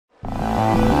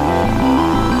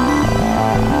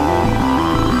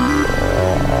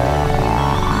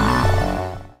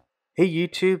Hey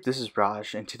YouTube, this is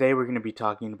Raj, and today we're going to be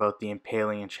talking about the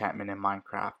Impaling enchantment in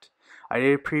Minecraft. I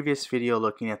did a previous video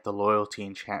looking at the loyalty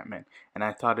enchantment, and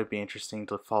I thought it'd be interesting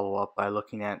to follow up by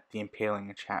looking at the Impaling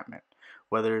enchantment,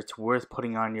 whether it's worth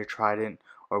putting on your trident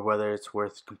or whether it's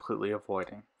worth completely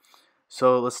avoiding.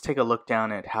 So let's take a look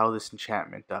down at how this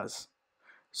enchantment does.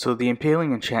 So the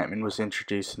Impaling enchantment was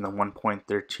introduced in the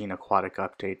 1.13 aquatic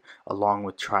update along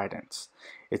with tridents.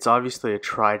 It's obviously a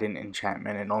trident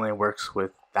enchantment and only works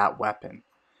with that weapon.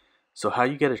 So how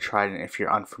you get a trident, if you're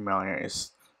unfamiliar,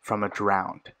 is from a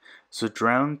drowned. So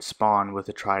drowned spawn with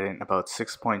a trident about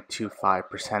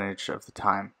 6.25% of the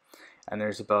time, and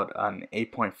there's about an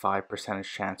 8.5%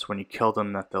 chance when you kill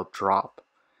them that they'll drop.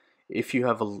 If you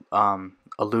have a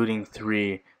looting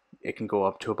 3, it can go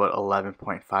up to about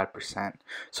 11.5%.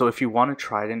 So if you want a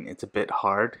trident, it's a bit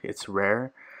hard, it's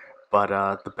rare, but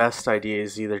the best idea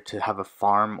is either to have a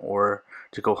farm or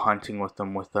to go hunting with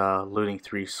them with a looting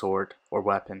 3 sword or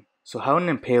weapon. So how an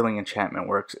Impaling enchantment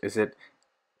works is it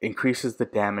increases the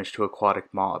damage to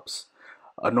aquatic mobs.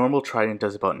 A normal trident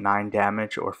does about 9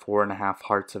 damage or 4.5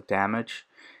 hearts of damage,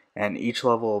 and each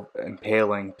level of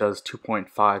Impaling does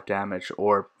 2.5 damage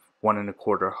or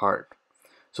 1.25 heart.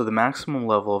 So the maximum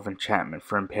level of enchantment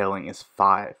for Impaling is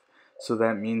 5. So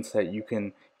that means that you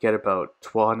can get about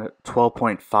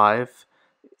 12.5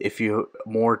 if you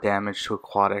more damage to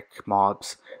aquatic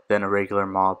mobs than a regular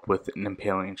mob with an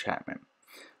Impaling enchantment.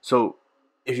 So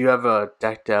if you have a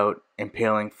decked out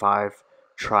Impaling 5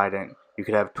 trident, you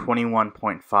could have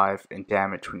 21.5 in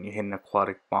damage when you hit an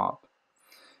aquatic mob.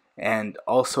 And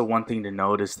also one thing to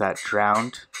note is that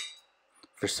drowned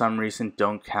for some reason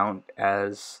don't count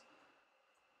as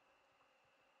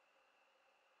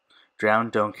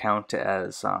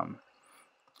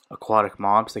aquatic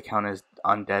mobs, they count as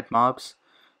undead mobs.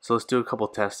 So let's do a couple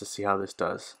tests to see how this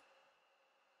does.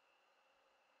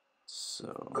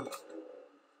 So,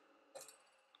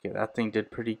 okay, that thing did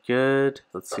pretty good.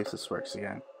 Let's see if this works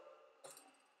again.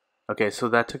 Okay, so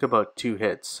that took about 2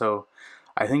 hits. So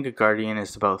I think a guardian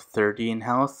is about 30 in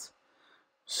health.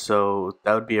 So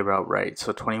that would be about right.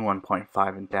 So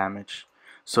 21.5 in damage.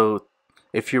 So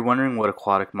if you're wondering what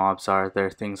aquatic mobs are, they're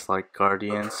things like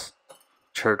guardians,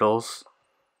 turtles.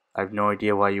 I have no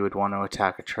idea why you would want to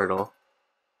attack a turtle.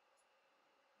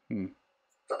 There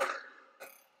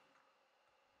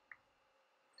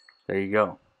you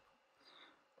go.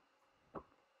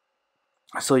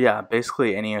 So yeah,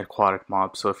 basically any aquatic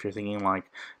mob. So if you're thinking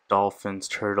like dolphins,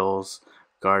 turtles,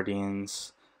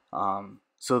 guardians,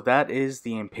 so that is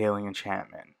the Impaling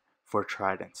enchantment for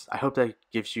tridents. I hope that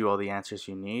gives you all the answers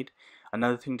you need.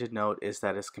 Another thing to note is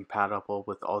that it's compatible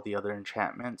with all the other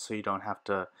enchantments, so you don't have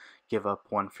to give up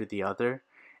one for the other.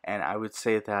 And I would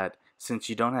say that since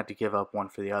you don't have to give up one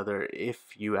for the other,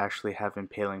 if you actually have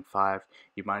Impaling 5,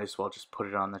 you might as well just put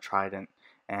it on the trident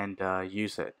and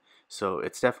use it. So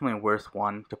it's definitely worth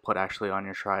one to put actually on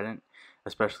your trident,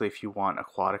 especially if you want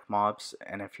aquatic mobs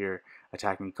and if you're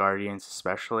attacking guardians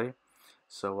especially.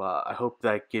 So I hope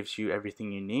that gives you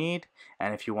everything you need,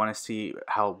 and if you want to see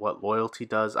what loyalty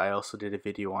does, I also did a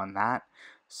video on that.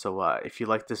 So if you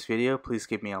like this video, please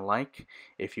give me a like.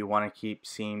 If you want to keep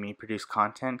seeing me produce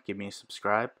content, give me a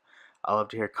subscribe. I love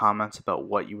to hear comments about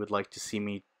what you would like to see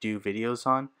me do videos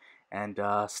on, and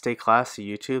stay classy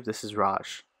YouTube. This is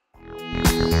Raj.